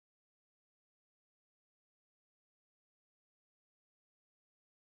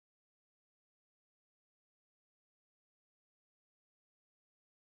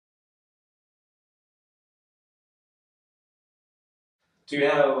Do you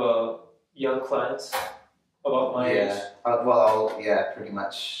have young clients about my age? Well, pretty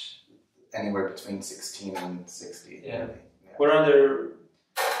much anywhere between 16 and 60. Yeah. Really. What are their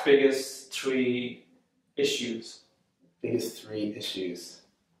biggest 3 issues? Biggest 3 issues.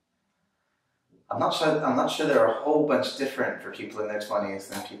 I'm not sure they're a whole bunch different for people in their 20s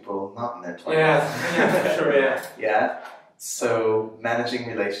than people not in their 20s. Yeah, for sure, yeah. Yeah. So managing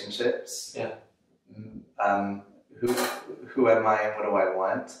relationships. Yeah. Who am I and what do I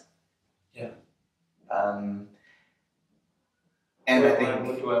want? Yeah. And I think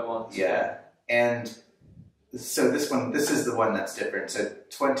what do I want? Yeah. And so this is the one that's different. So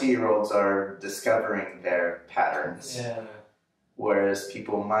 20-year-olds are discovering their patterns. Yeah. Whereas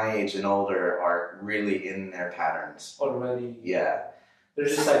people my age and older are really in their patterns. Already. Yeah. They're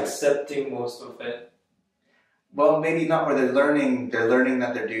just accepting most of it. Well, maybe not where they're learning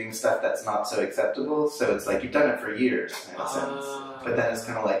that they're doing stuff that's not so acceptable. So it's like you've done it for years in a sense. But then it's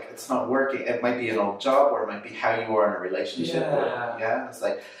kind of like it's not working. It might be an old job or it might be how you are in a relationship. Yeah. It's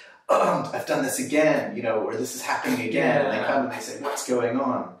like, oh, I've done this again, or this is happening again. Yeah. And they come and they say, what's going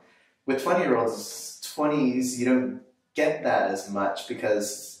on? With 20-year-olds, 20s, you don't get that as much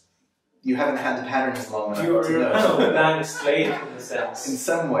because you haven't had the patterns long enough to know. You're kind of blank slate in a sense. In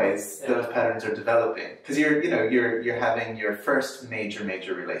some ways, those patterns are developing because you're having your first major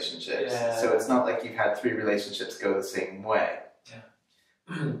relationships. Yeah. So it's not like you've had 3 relationships go the same way.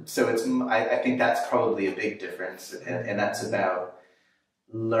 Yeah. So I think that's probably a big difference, and that's about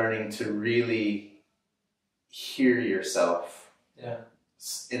learning to really hear yourself. Yeah.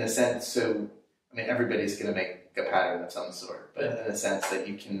 In a sense, so I mean, everybody's going to make a pattern of some sort, but in a sense that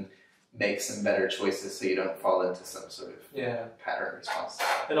you can make some better choices so you don't fall into some sort of pattern response.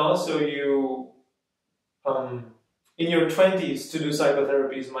 And also you, in your 20s to do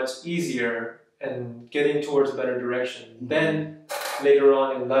psychotherapy is much easier and getting towards a better direction than later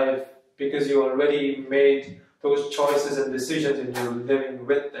on in life because you already made those choices and decisions and you're living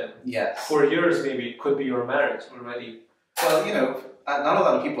with them. Yes. For years maybe, it could be your marriage already. Well, not a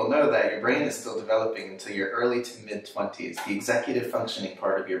lot of people know that your brain is still developing until your early to mid-20s, the executive functioning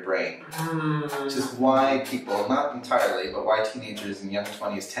part of your brain. Which is why people, not entirely, but why teenagers in young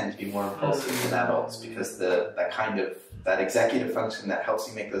 20s tend to be more impulsive than adults, because that executive function that helps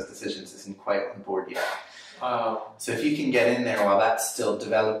you make those decisions isn't quite on board yet. So if you can get in there while that's still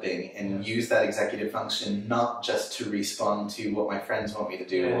developing and use that executive function not just to respond to what my friends want me to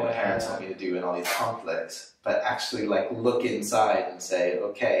do, what my parents want me to do, and all these conflicts, but actually look inside and say,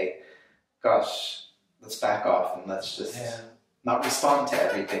 okay, gosh, let's back off and let's just not respond to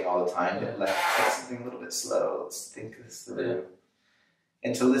everything all the time, but take something a little bit slow, let's think this through.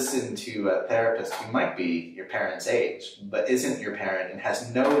 And to listen to a therapist who might be your parents' age, but isn't your parent and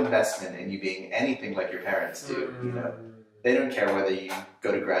has no investment in you being anything like your parents do. They don't care whether you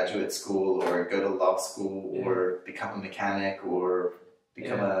go to graduate school or go to law school or become a mechanic or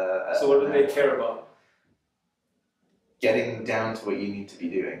become a... So what do they care about? Getting down to what you need to be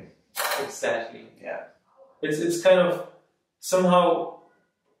doing. Exactly. Yeah. It's kind of somehow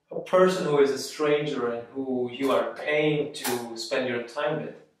a person who is a stranger and who you are paying to spend your time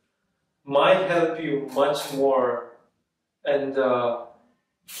with might help you much more. And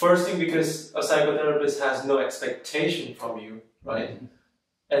first thing, because a psychotherapist has no expectation from you, right?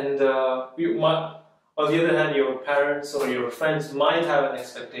 And you might, on the other hand, your parents or your friends might have an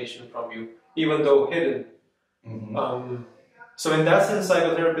expectation from you, even though hidden. So in that sense,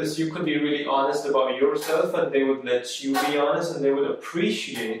 psychotherapists, you could be really honest about yourself and they would let you be honest and they would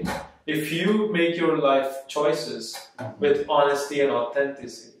appreciate if you make your life choices with honesty and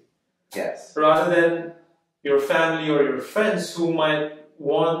authenticity. Yes. Rather than your family or your friends who might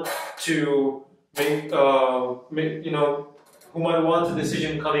want to make, who might want a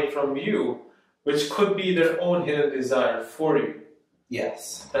decision coming from you, which could be their own hidden desire for you.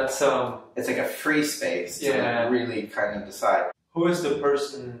 Yes. That's it's like a free space to really kind of decide. Who is the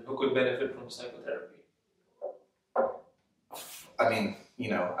person who could benefit from psychotherapy? I mean,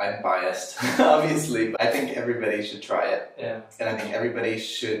 I'm biased, obviously, but I think everybody should try it. Yeah. And I think everybody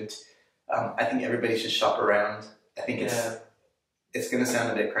should shop around. I think it's going to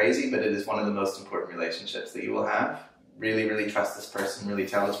sound a bit crazy, but it is one of the most important relationships that you will have. Really, really trust this person, really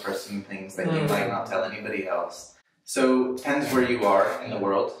tell this person things that you might not tell anybody else. So it depends where you are in the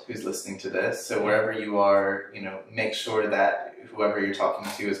world, who's listening to this. So wherever you are, make sure that whoever you're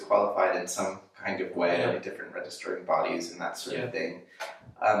talking to is qualified in some kind of way, different registering bodies and that sort of thing.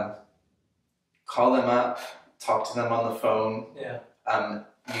 Call them up, talk to them on the phone.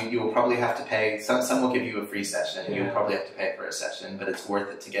 You will probably have to pay, some will give you a free session, you'll probably have to pay for a session, but it's worth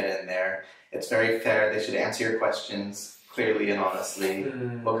it to get in there. It's very fair, they should answer your questions clearly and honestly.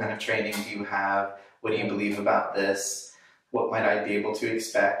 What kind of training do you have? What do you believe about this? What might I be able to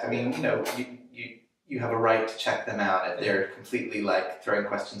expect? I mean, you know, you have a right to check them out if they're completely like throwing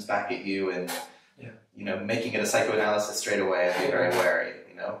questions back at you and you know, making it a psychoanalysis straight away. And be very wary.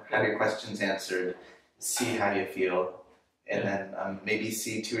 You know, have your questions answered, see how you feel, and then maybe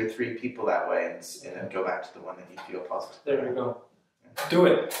see 2 or 3 people that way, and then go back to the one that you feel positive. There we go. Do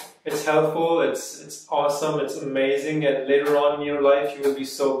it. It's helpful. It's awesome. It's amazing. And later on in your life, you will be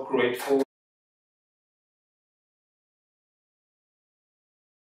so grateful.